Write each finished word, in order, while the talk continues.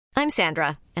I'm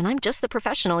Sandra, and I'm just the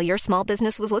professional your small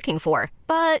business was looking for.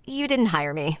 But you didn't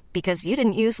hire me because you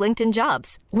didn't use LinkedIn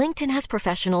Jobs. LinkedIn has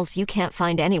professionals you can't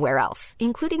find anywhere else,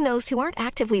 including those who aren't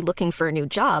actively looking for a new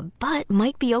job, but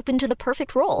might be open to the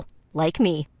perfect role, like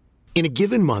me. In a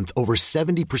given month, over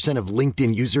 70% of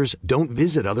LinkedIn users don't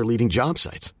visit other leading job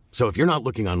sites. So if you're not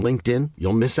looking on LinkedIn,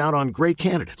 you'll miss out on great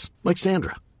candidates like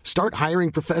Sandra. Start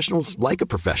hiring professionals like a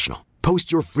professional.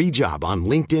 Post your free job on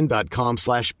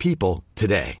linkedin.com/people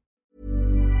today.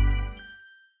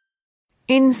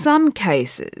 In some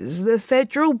cases, the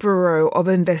Federal Bureau of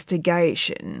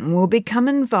Investigation will become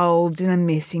involved in a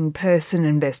missing person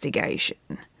investigation.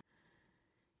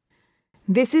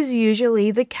 This is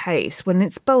usually the case when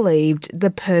it's believed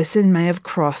the person may have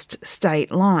crossed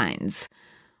state lines,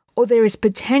 or there is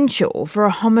potential for a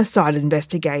homicide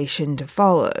investigation to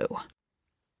follow.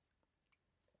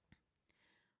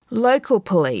 Local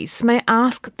police may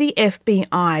ask the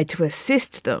FBI to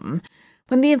assist them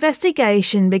when the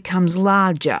investigation becomes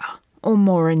larger or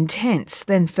more intense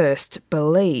than first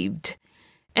believed,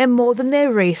 and more than their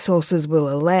resources will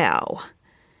allow.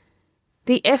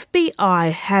 The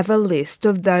FBI have a list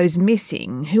of those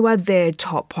missing who are their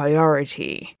top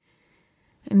priority.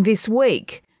 And this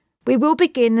week, we will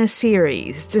begin a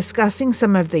series discussing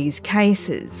some of these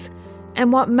cases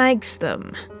and what makes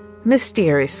them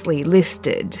mysteriously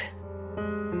listed.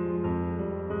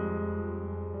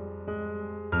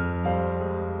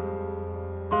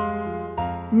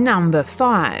 Number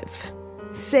 5.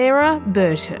 Sarah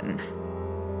Burton.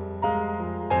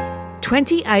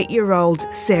 28-year-old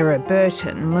Sarah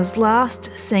Burton was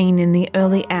last seen in the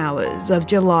early hours of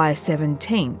July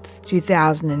 17,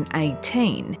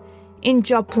 2018, in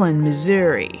Joplin,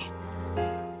 Missouri.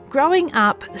 Growing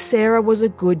up, Sarah was a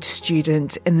good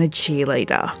student and a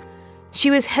cheerleader. She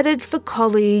was headed for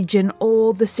college and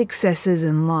all the successes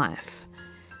in life.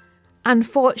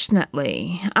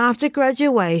 Unfortunately, after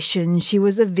graduation, she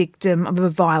was a victim of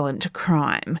a violent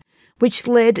crime, which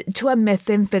led to a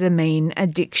methamphetamine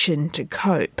addiction to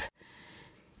cope.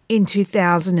 In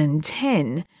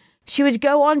 2010, she would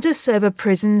go on to serve a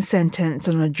prison sentence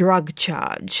on a drug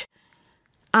charge.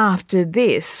 After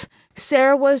this,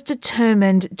 Sarah was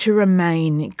determined to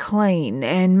remain clean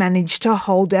and managed to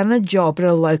hold down a job at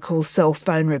a local cell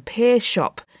phone repair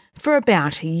shop for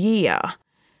about a year.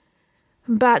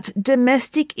 But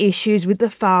domestic issues with the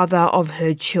father of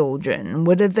her children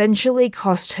would eventually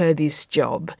cost her this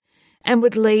job and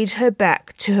would lead her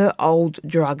back to her old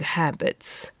drug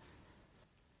habits.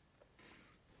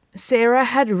 Sarah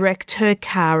had wrecked her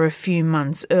car a few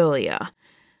months earlier,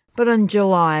 but on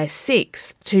July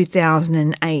 6,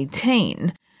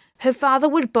 2018, her father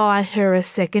would buy her a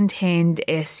second-hand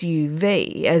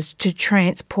SUV as to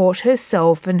transport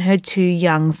herself and her 2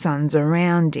 young sons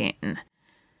around in.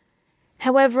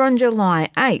 However, on July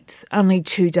 8th, only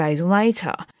 2 days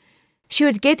later, she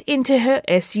would get into her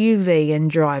SUV and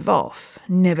drive off,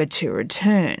 never to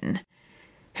return.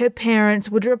 Her parents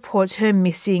would report her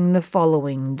missing the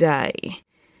following day.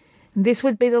 This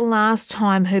would be the last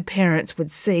time her parents would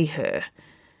see her.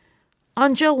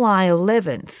 On July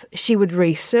 11th, she would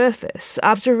resurface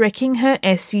after wrecking her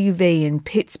SUV in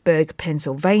Pittsburgh,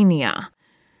 Pennsylvania.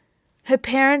 Her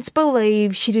parents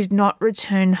believe she did not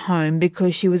return home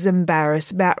because she was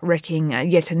embarrassed about wrecking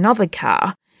yet another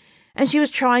car, and she was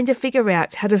trying to figure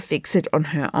out how to fix it on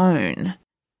her own.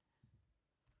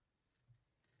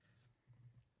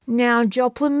 Now,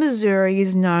 Joplin, Missouri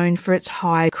is known for its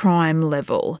high crime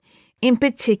level, in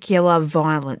particular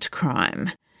violent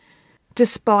crime.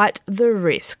 Despite the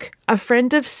risk, a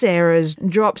friend of Sarah's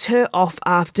dropped her off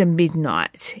after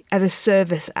midnight at a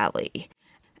service alley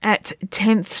at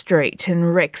 10th Street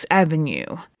and Rex Avenue.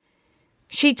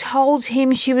 She told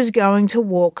him she was going to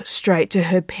walk straight to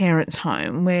her parents'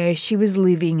 home where she was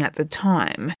living at the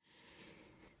time.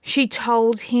 She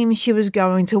told him she was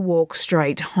going to walk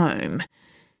straight home.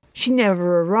 She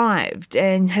never arrived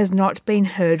and has not been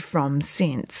heard from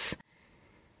since.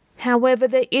 However,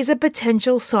 there is a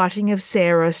potential sighting of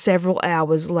Sarah several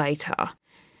hours later.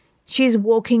 She is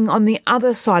walking on the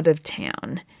other side of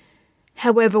town.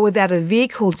 However, without a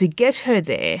vehicle to get her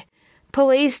there,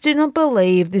 police do not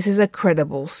believe this is a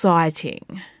credible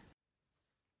sighting.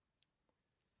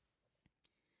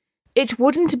 It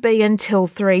wouldn't be until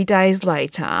 3 days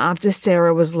later, after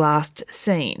Sarah was last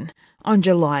seen, on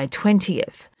July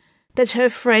 20th, that her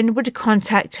friend would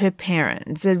contact her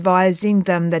parents, advising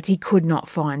them that he could not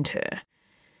find her,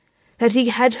 that he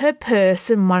had her purse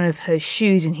and one of her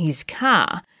shoes in his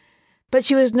car, but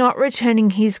she was not returning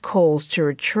his calls to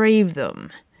retrieve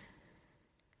them.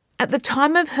 At the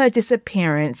time of her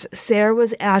disappearance, Sarah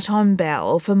was out on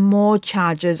bail for more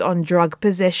charges on drug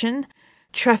possession,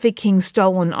 trafficking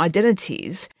stolen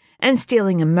identities, and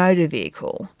stealing a motor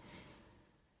vehicle.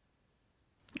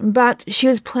 But she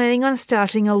was planning on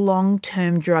starting a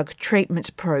long-term drug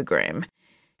treatment program.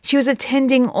 She was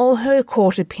attending all her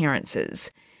court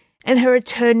appearances, and her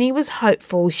attorney was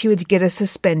hopeful she would get a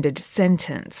suspended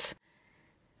sentence.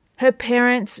 Her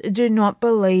parents do not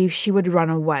believe she would run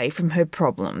away from her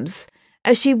problems,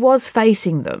 as she was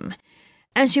facing them,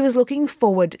 and she was looking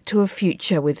forward to a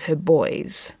future with her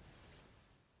boys.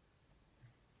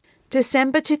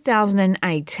 December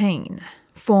 2018,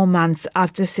 4 months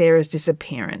after Sarah's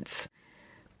disappearance.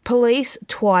 Police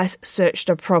twice searched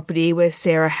a property where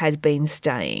Sarah had been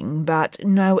staying, but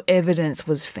no evidence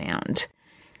was found.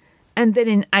 And then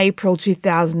in April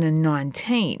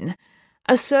 2019,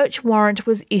 a search warrant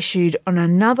was issued on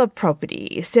another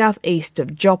property southeast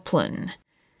of Joplin.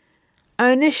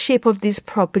 Ownership of this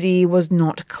property was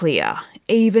not clear,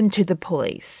 even to the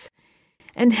police,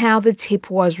 and how the tip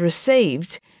was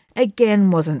received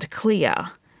again wasn't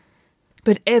clear.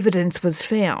 But evidence was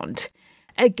found.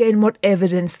 Again, what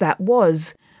evidence that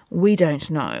was, we don't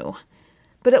know.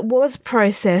 But it was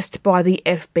processed by the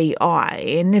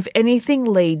FBI, and if anything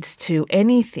leads to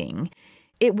anything,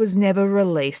 it was never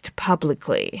released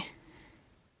publicly.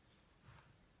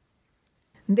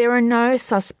 There are no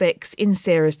suspects in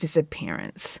Sarah's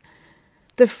disappearance.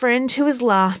 The friend who was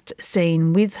last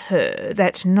seen with her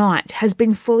that night has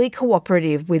been fully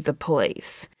cooperative with the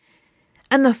police,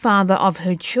 and the father of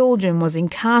her children was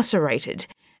incarcerated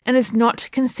and is not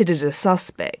considered a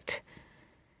suspect.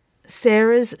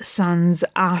 Sarah's sons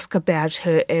ask about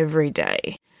her every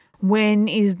day. When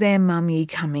is their mummy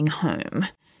coming home?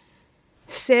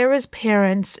 Sarah's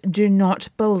parents do not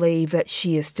believe that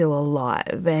she is still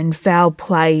alive, and foul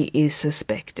play is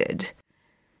suspected.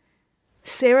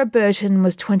 Sarah Burton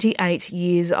was 28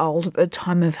 years old at the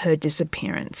time of her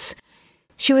disappearance.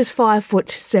 She was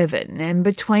 5'7" and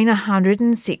between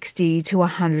 160 to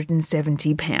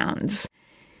 170 pounds.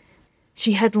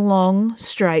 She had long,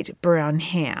 straight brown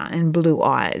hair and blue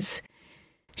eyes.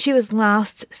 She was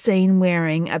last seen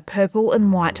wearing a purple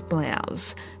and white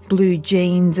blouse, blue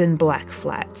jeans and black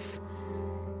flats.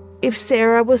 If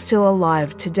Sarah was still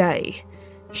alive today,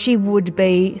 she would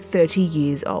be 30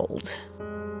 years old.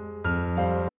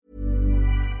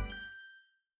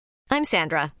 I'm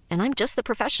Sandra, and I'm just the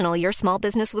professional your small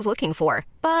business was looking for.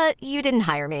 But you didn't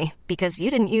hire me because you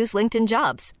didn't use LinkedIn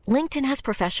Jobs. LinkedIn has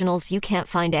professionals you can't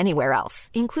find anywhere else,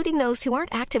 including those who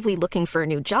aren't actively looking for a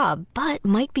new job, but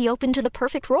might be open to the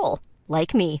perfect role,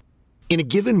 like me. In a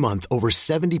given month, over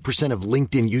 70% of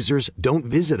LinkedIn users don't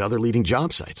visit other leading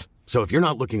job sites. So if you're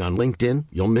not looking on LinkedIn,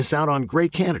 you'll miss out on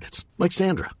great candidates like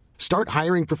Sandra. Start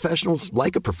hiring professionals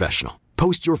like a professional.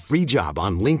 Post your free job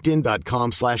on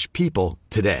linkedin.com/people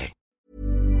today.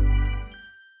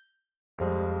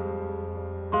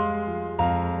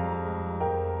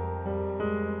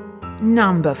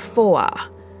 Number 4.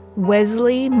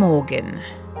 Wesley Morgan.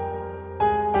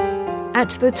 At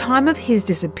the time of his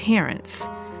disappearance,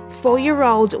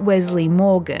 4-year-old Wesley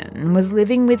Morgan was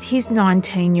living with his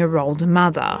 19-year-old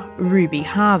mother, Ruby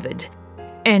Harvard,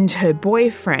 and her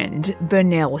boyfriend,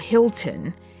 Burnell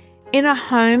Hilton, in a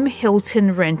home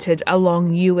Hilton rented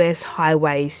along US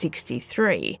Highway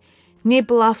 63, near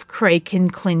Bluff Creek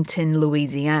in Clinton,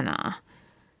 Louisiana.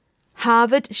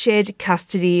 Harvard shared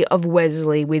custody of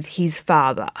Wesley with his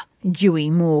father,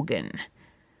 Dewey Morgan.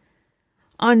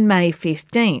 On May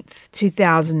 15,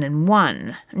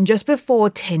 2001, just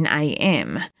before 10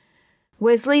 a.m,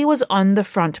 Wesley was on the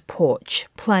front porch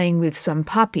playing with some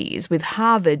puppies, with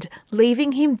Harvard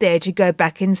leaving him there to go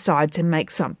back inside to make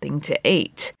something to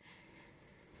eat.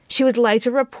 She would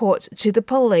later report to the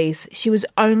police she was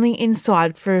only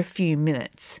inside for a few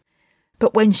minutes,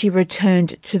 but when she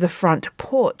returned to the front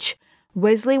porch,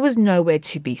 Wesley was nowhere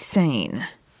to be seen.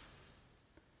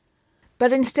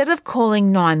 But instead of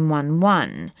calling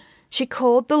 911, she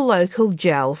called the local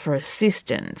jail for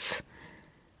assistance.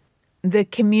 The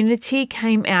community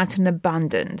came out in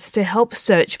abundance to help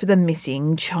search for the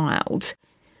missing child.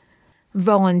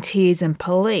 Volunteers and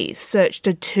police searched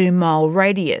a 2-mile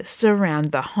radius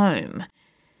around the home.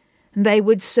 They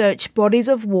would search bodies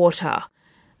of water.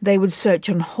 They would search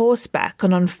on horseback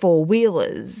and on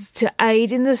 4-wheelers to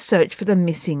aid in the search for the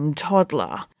missing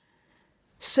toddler.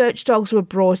 Search dogs were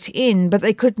brought in, but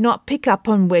they could not pick up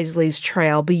on Wesley's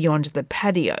trail beyond the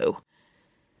patio.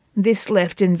 This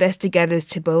left investigators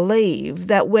to believe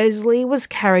that Wesley was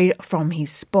carried from his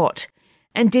spot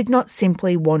and did not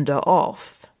simply wander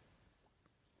off.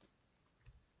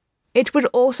 It would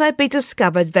also be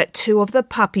discovered that 2 of the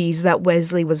puppies that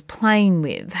Wesley was playing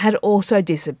with had also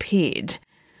disappeared.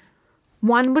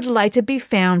 One would later be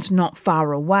found not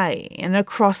far away and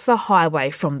across the highway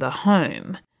from the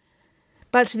home.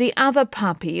 But the other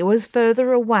puppy was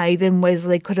further away than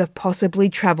Wesley could have possibly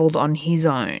travelled on his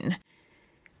own.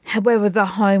 However, the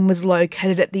home was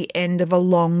located at the end of a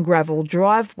long gravel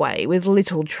driveway with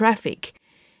little traffic,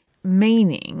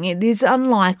 meaning it is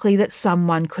unlikely that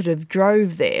someone could have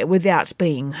drove there without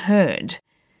being heard.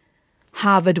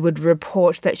 Harvard would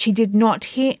report that she did not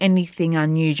hear anything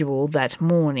unusual that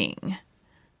morning.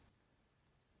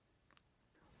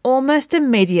 Almost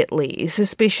immediately,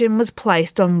 suspicion was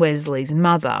placed on Wesley's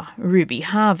mother, Ruby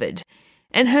Harvard,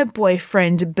 and her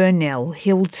boyfriend, Burnell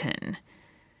Hilton.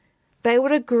 They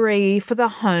would agree for the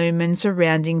home and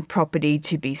surrounding property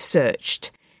to be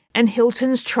searched, and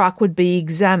Hilton's truck would be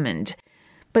examined,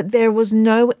 but there was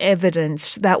no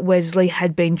evidence that Wesley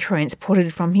had been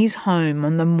transported from his home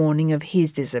on the morning of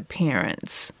his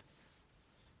disappearance.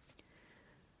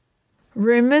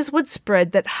 Rumours would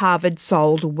spread that Harvard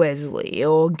sold Wesley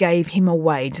or gave him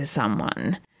away to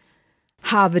someone.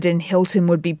 Harvard and Hilton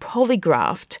would be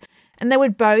polygraphed, and they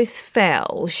would both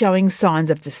fail, showing signs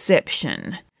of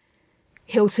deception.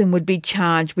 Hilton would be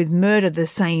charged with murder the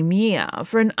same year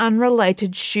for an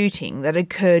unrelated shooting that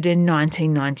occurred in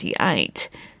 1998.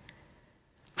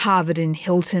 Harvard and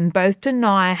Hilton both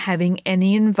deny having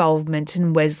any involvement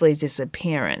in Wesley's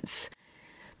disappearance.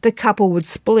 The couple would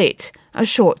split a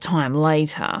short time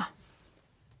later.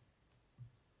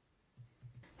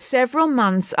 Several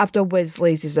months after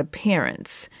Wesley's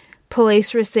disappearance,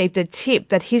 police received a tip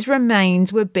that his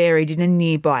remains were buried in a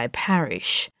nearby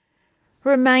parish.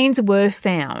 Remains were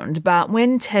found, but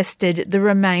when tested, the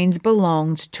remains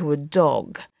belonged to a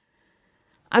dog.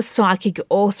 A psychic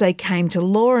also came to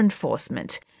law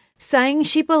enforcement, saying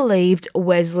she believed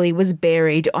Wesley was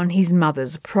buried on his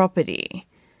mother's property.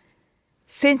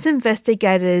 Since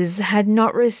investigators had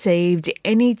not received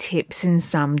any tips in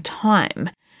some time,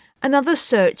 another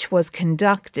search was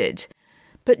conducted,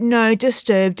 but no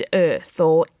disturbed earth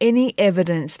or any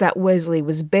evidence that Wesley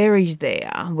was buried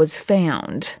there was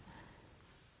found.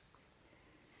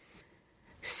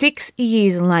 6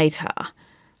 years later,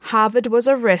 Harvard was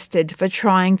arrested for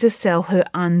trying to sell her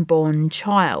unborn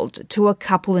child to a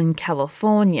couple in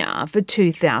California for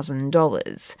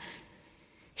 $2,000.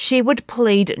 She would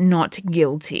plead not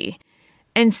guilty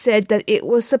and said that it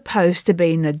was supposed to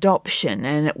be an adoption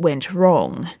and it went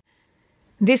wrong.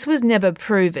 This was never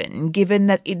proven, given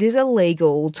that it is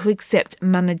illegal to accept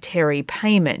monetary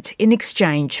payment in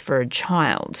exchange for a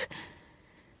child.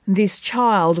 This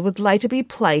child would later be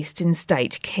placed in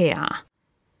state care.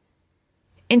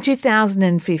 In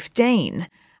 2015,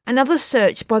 another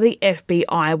search by the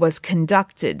FBI was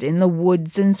conducted in the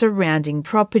woods and surrounding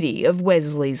property of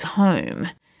Wesley's home.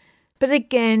 But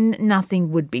again,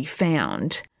 nothing would be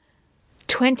found.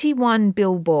 21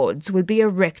 billboards would be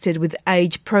erected with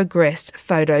age-progressed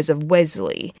photos of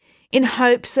Wesley in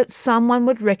hopes that someone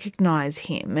would recognise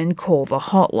him and call the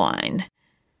hotline.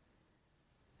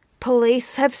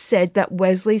 Police have said that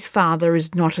Wesley's father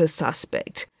is not a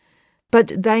suspect, but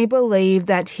they believe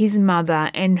that his mother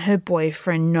and her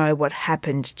boyfriend know what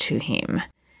happened to him.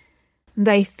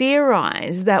 They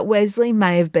theorise that Wesley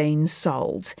may have been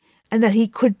sold and that he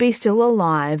could be still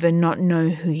alive and not know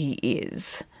who he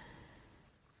is.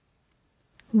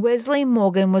 Wesley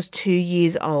Morgan was 2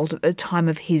 years old at the time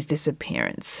of his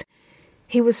disappearance.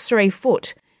 He was 3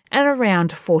 foot and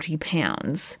around 40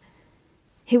 pounds.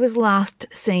 He was last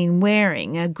seen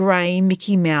wearing a grey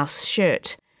Mickey Mouse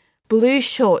shirt, blue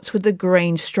shorts with a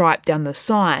green stripe down the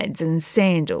sides and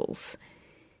sandals.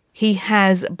 He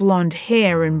has blonde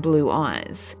hair and blue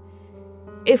eyes.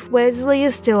 If Wesley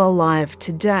is still alive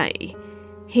today,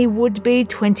 he would be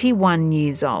 21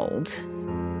 years old.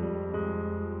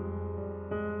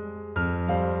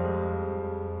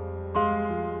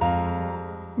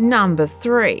 Number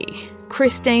 3.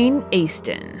 Christine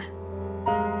Easton.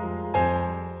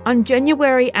 On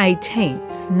January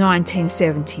 18th,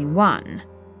 1971,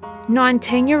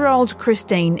 19-year-old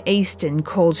Christine Easton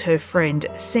called her friend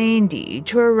Sandy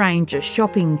to arrange a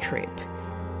shopping trip.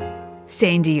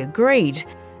 Sandy agreed,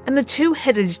 and the two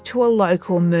headed to a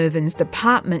local Mervyn's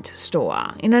department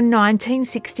store in a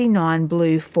 1969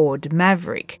 blue Ford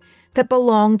Maverick that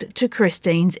belonged to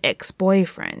Christine's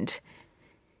ex-boyfriend.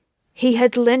 He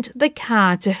had lent the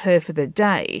car to her for the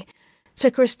day, so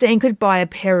Christine could buy a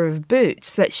pair of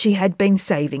boots that she had been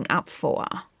saving up for.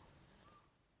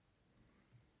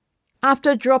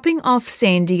 After dropping off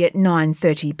Sandy at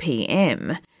 9:30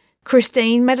 p.m,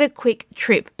 Christine made a quick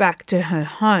trip back to her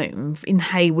home in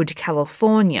Hayward,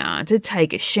 California to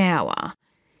take a shower.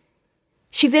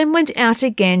 She then went out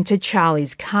again to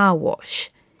Charlie's car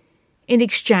wash. In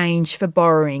exchange for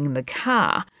borrowing the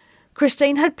car,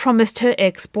 Christine had promised her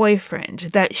ex-boyfriend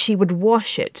that she would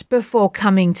wash it before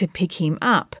coming to pick him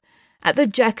up at the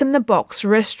Jack in the Box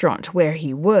restaurant where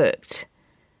he worked.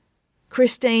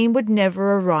 Christine would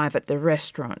never arrive at the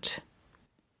restaurant.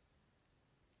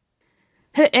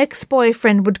 Her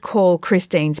ex-boyfriend would call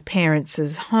Christine's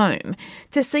parents' home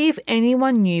to see if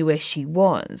anyone knew where she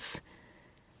was.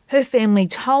 Her family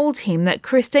told him that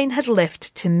Christine had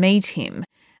left to meet him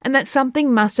and that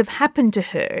something must have happened to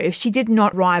her if she did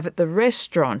not arrive at the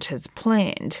restaurant as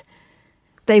planned.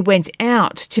 They went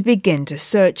out to begin to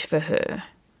search for her.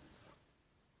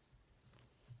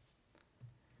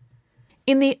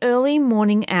 In the early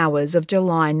morning hours of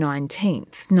July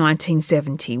 19th,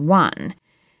 1971,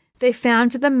 they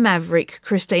found the Maverick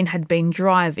Christine had been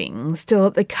driving still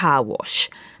at the car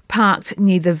wash, parked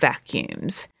near the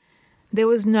vacuums. There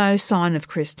was no sign of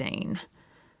Christine.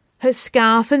 Her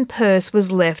scarf and purse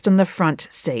was left on the front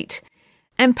seat,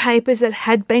 and papers that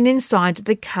had been inside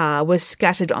the car were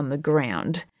scattered on the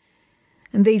ground.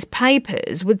 And these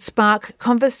papers would spark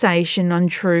conversation on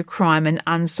true crime and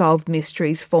unsolved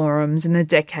mysteries forums in the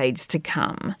decades to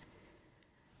come.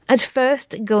 At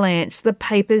first glance, the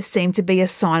papers seemed to be a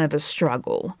sign of a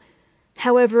struggle.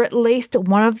 However, at least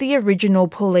one of the original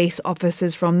police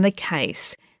officers from the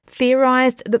case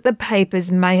theorised that the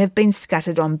papers may have been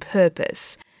scattered on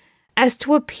purpose, as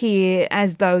to appear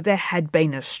as though there had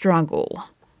been a struggle.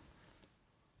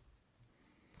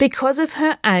 Because of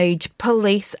her age,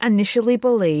 police initially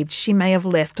believed she may have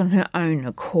left on her own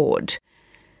accord.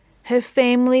 Her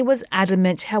family was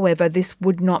adamant, however, this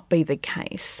would not be the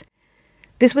case.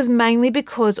 This was mainly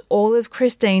because all of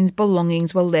Christine's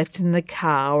belongings were left in the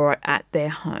car or at their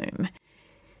home.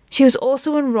 She was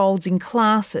also enrolled in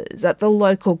classes at the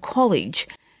local college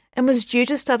and was due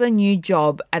to start a new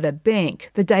job at a bank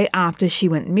the day after she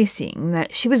went missing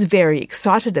that she was very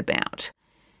excited about.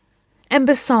 And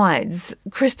besides,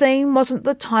 Christine wasn't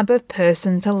the type of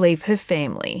person to leave her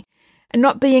family and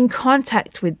not be in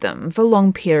contact with them for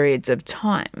long periods of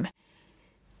time.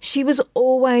 She was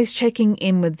always checking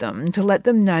in with them to let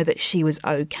them know that she was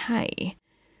okay.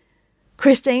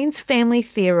 Christine's family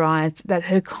theorised that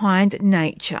her kind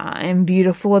nature and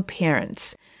beautiful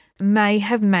appearance may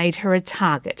have made her a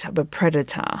target of a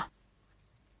predator.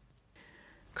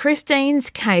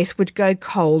 Christine's case would go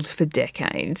cold for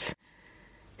decades.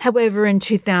 However, in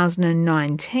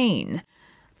 2019,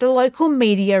 the local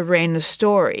media ran a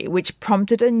story which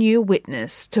prompted a new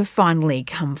witness to finally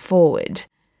come forward.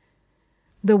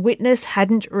 The witness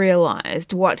hadn't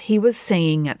realised what he was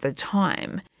seeing at the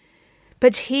time,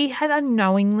 but he had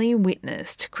unknowingly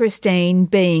witnessed Christine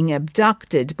being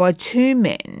abducted by two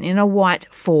men in a white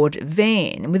Ford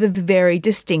van with very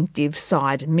distinctive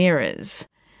side mirrors,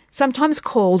 sometimes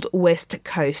called West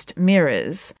Coast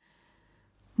mirrors.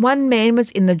 One man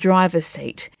was in the driver's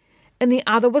seat, and the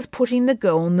other was putting the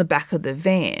girl in the back of the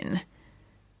van.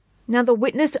 Now, the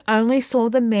witness only saw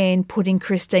the man putting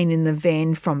Christine in the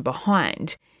van from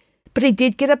behind, but he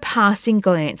did get a passing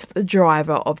glance at the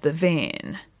driver of the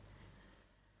van.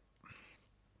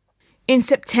 In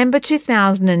September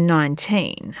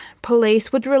 2019,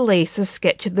 police would release a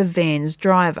sketch of the van's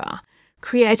driver,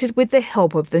 created with the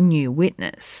help of the new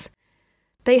witness.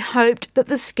 They hoped that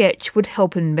the sketch would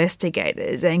help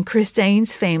investigators and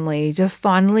Christine's family to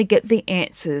finally get the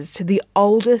answers to the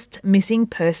oldest missing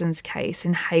persons case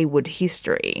in Haywood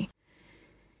history.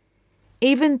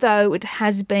 Even though it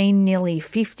has been nearly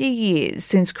 50 years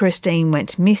since Christine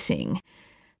went missing,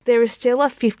 there is still a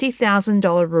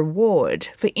 $50,000 reward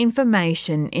for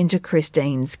information into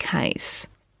Christine's case.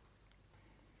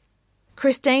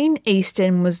 Christine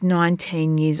Easton was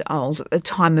 19 years old at the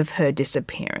time of her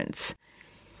disappearance.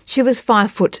 She was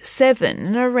 5'7"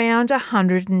 and around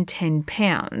 110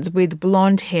 pounds, with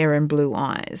blonde hair and blue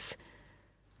eyes.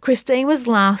 Christine was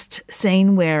last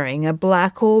seen wearing a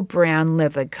black or brown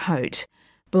leather coat,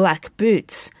 black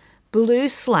boots, blue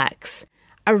slacks,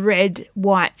 a red,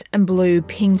 white and blue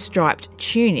pinstriped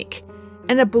tunic,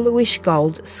 and a bluish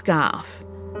gold scarf.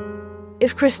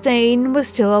 If Christine was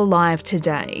still alive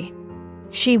today,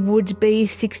 she would be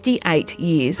 68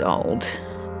 years old.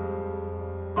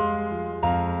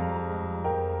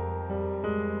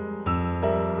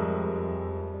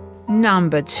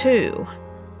 Number 2.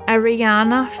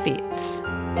 Ariana Fitz.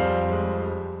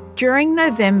 During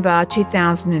November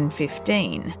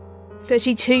 2015,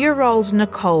 32-year-old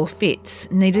Nicole Fitz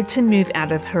needed to move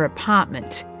out of her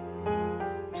apartment.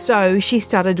 So she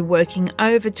started working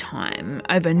overtime,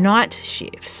 overnight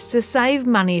shifts, to save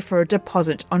money for a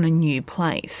deposit on a new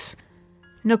place.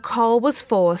 Nicole was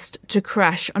forced to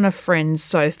crash on a friend's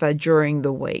sofa during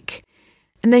the week,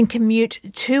 and then commute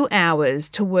 2 hours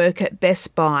to work at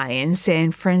Best Buy in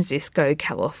San Francisco,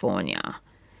 California.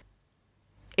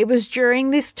 It was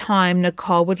during this time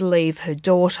Nicole would leave her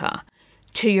daughter,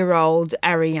 2-year-old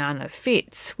Ariana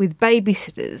Fitz, with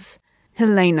babysitters,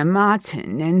 Helena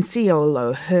Martin and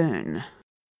Ciolo Hearn.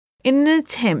 In an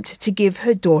attempt to give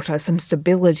her daughter some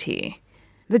stability,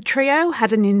 the trio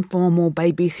had an informal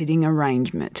babysitting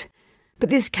arrangement, but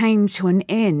this came to an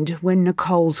end when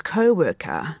Nicole's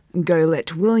co-worker,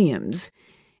 Golette Williams,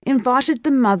 invited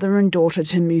the mother and daughter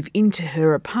to move into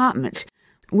her apartment,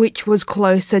 which was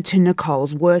closer to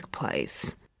Nicole's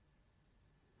workplace.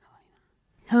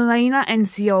 Helena and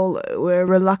Ciolo were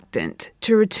reluctant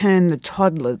to return the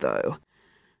toddler, though.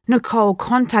 Nicole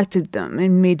contacted them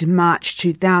in mid-March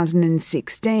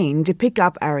 2016 to pick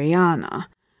up Ariana.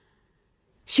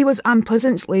 She was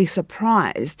unpleasantly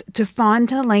surprised to find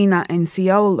Helena and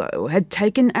Ciolo had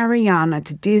taken Ariana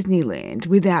to Disneyland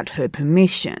without her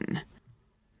permission.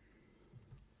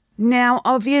 Now,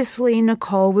 obviously,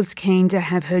 Nicole was keen to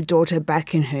have her daughter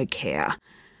back in her care,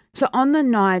 so on the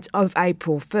night of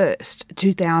April 1st,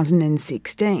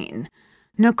 2016,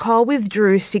 Nicole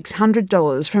withdrew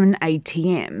 $600 from an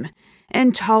ATM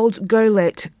and told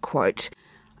Golette, quote,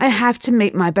 "I have to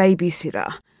meet my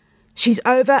babysitter. She's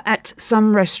over at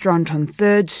some restaurant on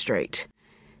 3rd Street.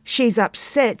 She's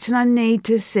upset and I need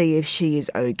to see if she is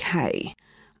okay,"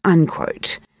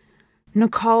 unquote.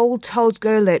 Nicole told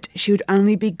Golette she would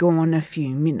only be gone a few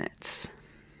minutes.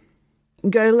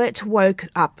 Golette woke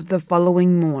up the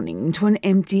following morning to an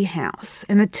empty house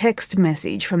and a text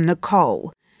message from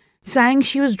Nicole saying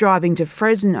she was driving to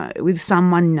Fresno with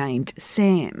someone named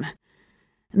Sam.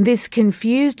 This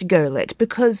confused Golette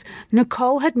because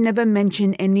Nicole had never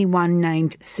mentioned anyone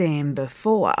named Sam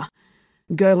before.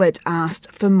 Golette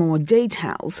asked for more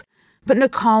details, but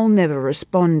Nicole never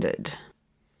responded.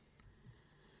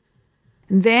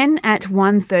 Then at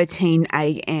 1:13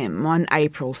 a.m. on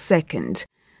April 2nd,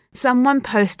 someone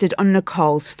posted on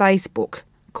Nicole's Facebook,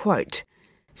 quote,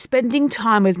 "Spending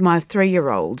time with my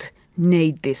 3-year-old,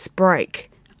 need this break,"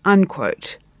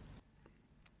 unquote.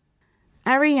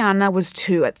 Ariana was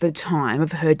 2 at the time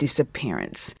of her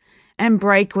disappearance, and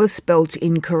break was spelt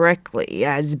incorrectly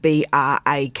as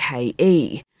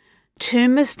B-R-A-K-E. 2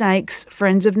 mistakes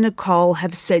friends of Nicole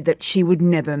have said that she would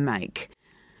never make.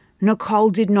 Nicole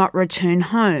did not return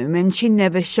home and she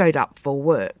never showed up for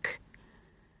work.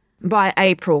 By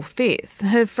April 5th,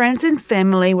 her friends and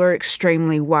family were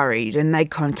extremely worried and they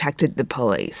contacted the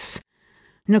police.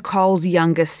 Nicole's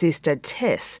younger sister,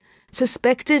 Tess,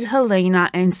 suspected Helena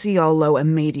and Ciolo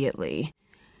immediately.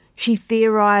 She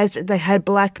theorised they had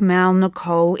blackmailed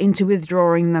Nicole into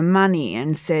withdrawing the money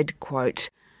and said, quote,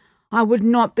 "I would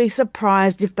not be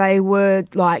surprised if they were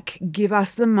like, give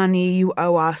us the money you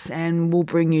owe us and we'll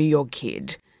bring you your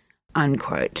kid,"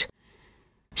 unquote.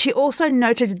 She also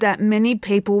noted that many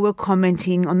people were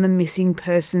commenting on the missing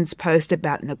persons post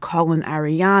about Nicole and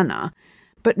Ariana,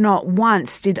 but not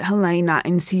once did Helena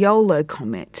and Ciolo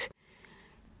comment.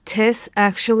 Tess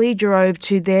actually drove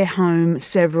to their home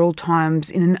several times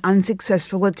in an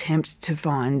unsuccessful attempt to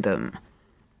find them.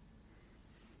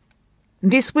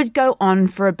 This would go on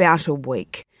for about a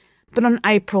week, but on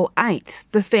April 8th,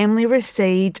 the family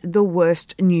received the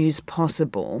worst news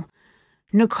possible.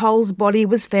 Nicole's body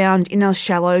was found in a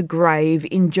shallow grave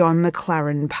in John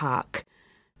McLaren Park.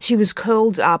 She was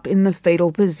curled up in the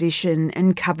fetal position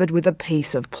and covered with a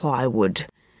piece of plywood.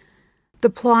 The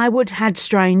plywood had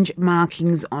strange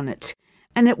markings on it,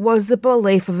 and it was the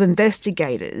belief of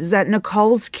investigators that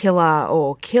Nicole's killer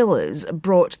or killers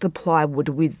brought the plywood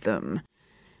with them.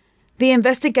 The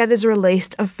investigators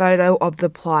released a photo of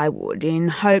the plywood in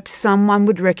hopes someone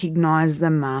would recognise the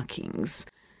markings.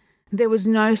 There was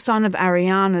no sign of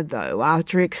Ariana, though,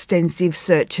 after extensive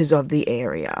searches of the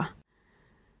area.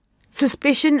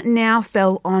 Suspicion now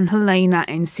fell on Helena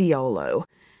and Ciolo,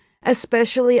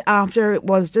 especially after it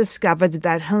was discovered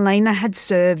that Helena had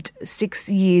served 6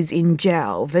 years in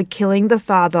jail for killing the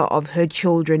father of her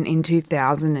children in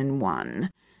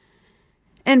 2001.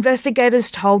 Investigators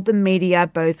told the media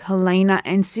both Helena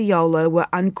and Ciolo were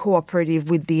uncooperative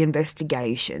with the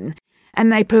investigation,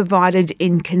 and they provided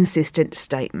inconsistent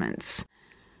statements.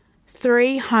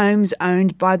 3 homes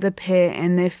owned by the pair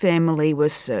and their family were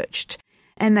searched,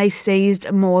 and they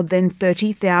seized more than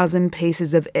 30,000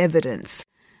 pieces of evidence,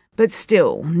 but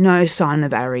still no sign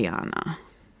of Ariana.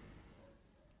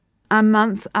 A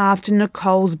month after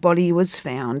Nicole's body was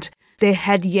found, there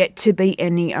had yet to be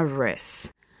any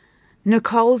arrests.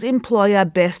 Nicole's employer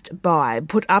Best Buy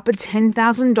put up a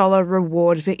 $10,000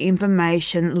 reward for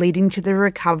information leading to the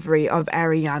recovery of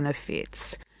Ariana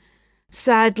Fitz.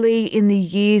 Sadly, in the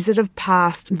years that have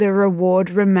passed, the reward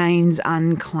remains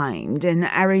unclaimed, and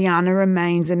Ariana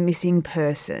remains a missing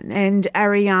person, and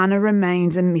Ariana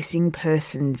remains a missing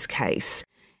persons case,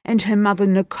 and her mother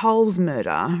Nicole's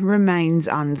murder remains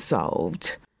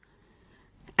unsolved.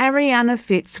 Ariana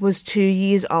Fitz was 2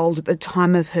 years old at the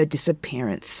time of her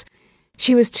disappearance.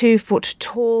 She was 2 foot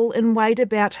tall and weighed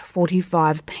about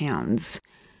 45 pounds.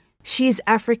 She is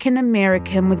African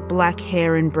American with black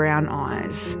hair and brown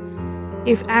eyes.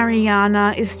 If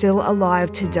Ariana is still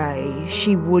alive today,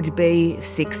 she would be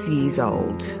 6 years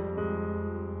old.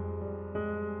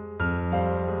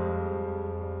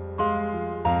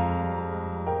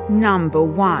 Number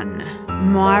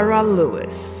 1. Myra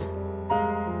Lewis.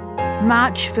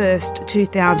 March 1st,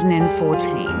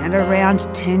 2014, at around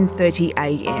 10:30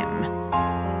 a.m.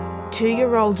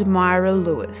 2-year-old Myra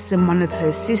Lewis and one of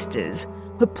her sisters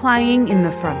were playing in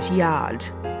the front yard.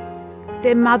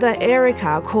 Their mother,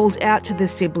 Erica, called out to the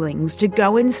siblings to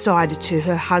go inside to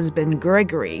her husband,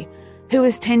 Gregory, who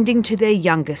was tending to their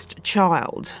youngest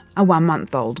child, a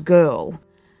 1-month-old girl.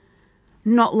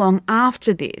 Not long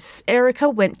after this, Erica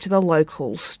went to the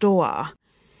local store,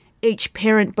 each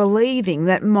parent believing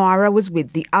that Myra was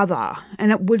with the other,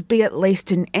 and it would be at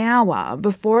least an hour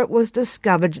before it was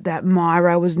discovered that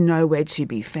Myra was nowhere to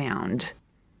be found.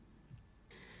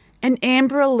 An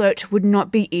Amber Alert would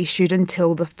not be issued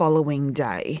until the following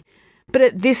day, but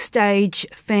at this stage,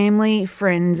 family,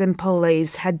 friends and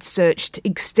police had searched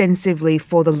extensively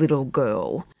for the little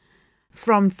girl.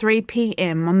 From 3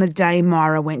 p.m. on the day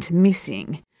Myra went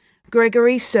missing,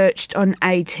 Gregory searched on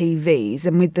ATVs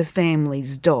and with the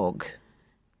family's dog.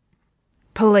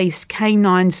 Police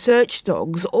canine search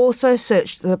dogs also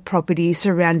searched the property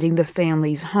surrounding the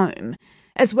family's home,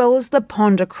 as well as the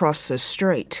pond across the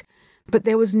street, but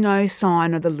there was no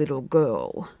sign of the little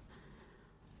girl.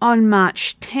 On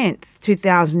March 10th,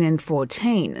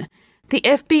 2014, the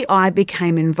FBI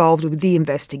became involved with the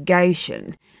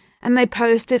investigation, and they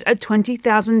posted a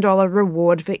 $20,000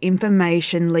 reward for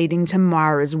information leading to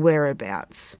Myra's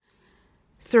whereabouts.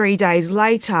 3 days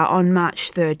later, on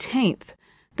March 13th,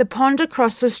 the pond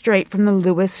across the street from the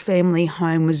Lewis family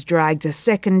home was dragged a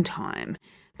second time,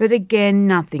 but again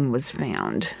nothing was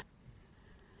found.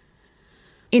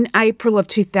 In April of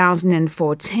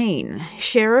 2014,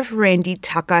 Sheriff Randy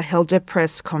Tucker held a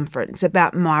press conference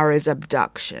about Myra's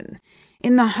abduction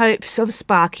in the hopes of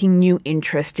sparking new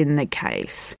interest in the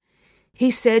case.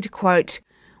 He said, quote,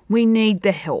 "We need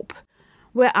the help.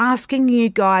 We're asking you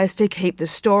guys to keep the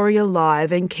story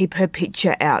alive and keep her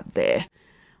picture out there.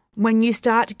 When you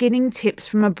start getting tips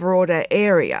from a broader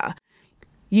area,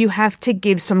 you have to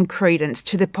give some credence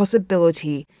to the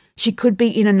possibility she could be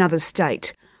in another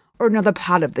state or another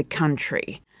part of the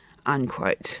country,"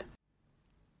 unquote.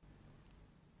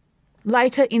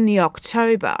 Later in the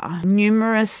October,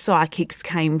 numerous psychics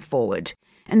came forward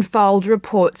and filed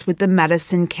reports with the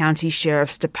Madison County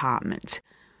Sheriff's Department,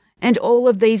 and all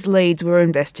of these leads were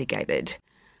investigated.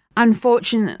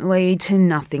 Unfortunately, to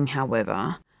nothing,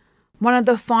 however. One of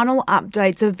the final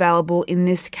updates available in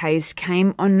this case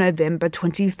came on November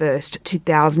 21st,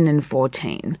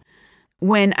 2014,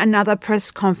 when another press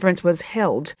conference was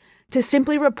held to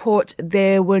simply report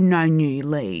there were no new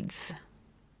leads.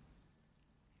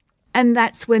 And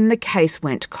that's when the case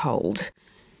went cold.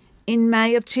 In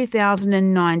May of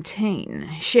 2019,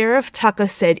 Sheriff Tucker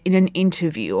said in an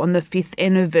interview on the 5th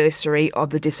anniversary of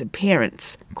the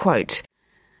disappearance, quote,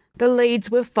 "The leads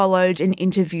were followed and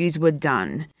interviews were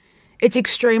done. It's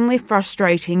extremely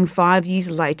frustrating 5 years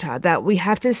later that we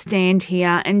have to stand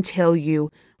here and tell you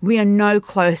we are no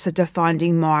closer to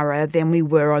finding Myra than we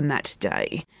were on that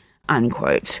day,"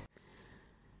 unquote.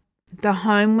 The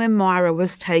home where Myra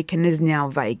was taken is now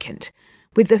vacant,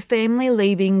 with the family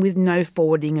leaving with no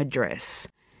forwarding address.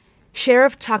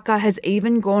 Sheriff Tucker has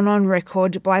even gone on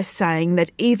record by saying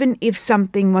that even if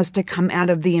something was to come out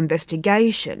of the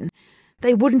investigation,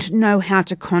 they wouldn't know how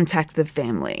to contact the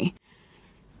family.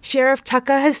 Sheriff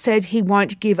Tucker has said he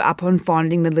won't give up on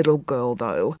finding the little girl,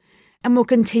 though, and will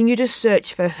continue to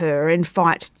search for her and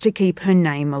fight to keep her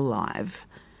name alive.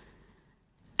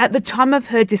 At the time of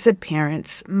her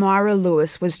disappearance, Myra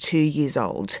Lewis was 2 years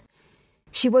old.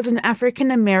 She was an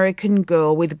African-American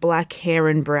girl with black hair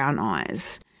and brown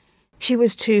eyes. She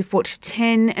was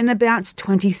 2'10" and about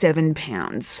 27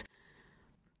 pounds.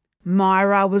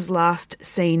 Myra was last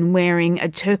seen wearing a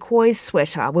turquoise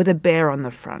sweater with a bear on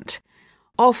the front,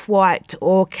 off-white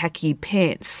or khaki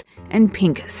pants, and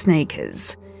pink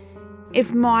sneakers.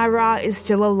 If Myra is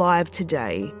still alive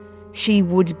today, she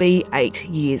would be 8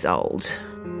 years old.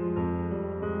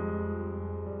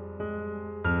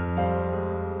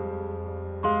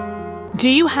 Do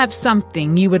you have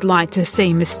something you would like to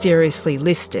see mysteriously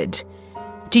listed?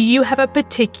 Do you have a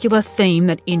particular theme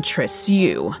that interests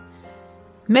you?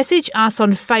 Message us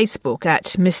on Facebook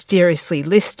at Mysteriously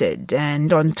Listed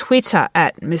and on Twitter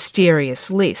at Mysterious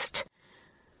List.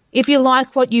 If you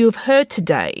like what you have heard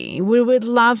today, we would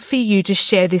love for you to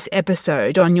share this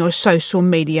episode on your social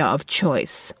media of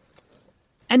choice.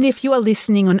 And if you are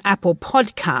listening on Apple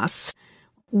Podcasts,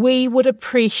 we would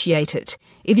appreciate it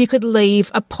if you could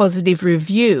leave a positive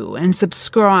review and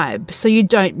subscribe so you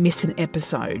don't miss an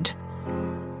episode.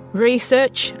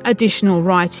 Research, additional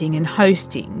writing and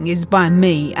hosting is by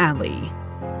me, Ali.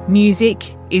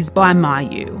 Music is by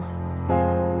Mayu.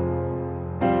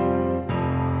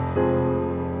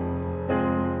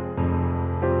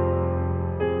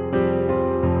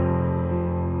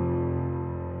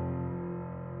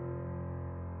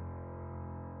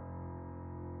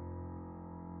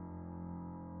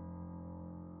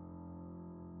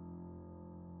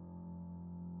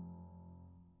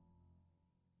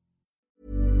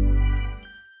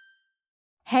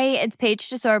 Hey, it's Paige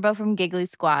DeSorbo from Giggly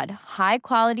Squad. High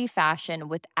quality fashion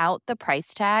without the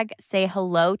price tag. Say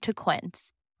hello to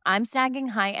Quince. I'm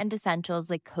snagging high-end essentials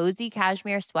like cozy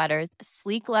cashmere sweaters,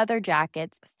 sleek leather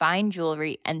jackets, fine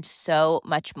jewelry, and so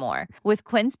much more. With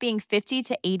Quince being 50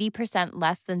 to 80%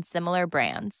 less than similar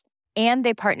brands. And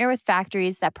they partner with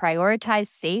factories that prioritize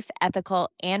safe, ethical,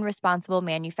 and responsible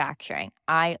manufacturing.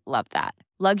 I love that.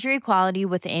 Luxury quality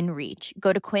within reach.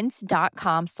 Go to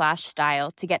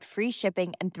quince.com/style to get free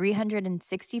shipping and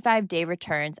 365-day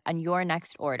returns on your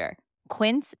next order.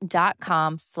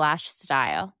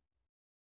 Quince.com/style.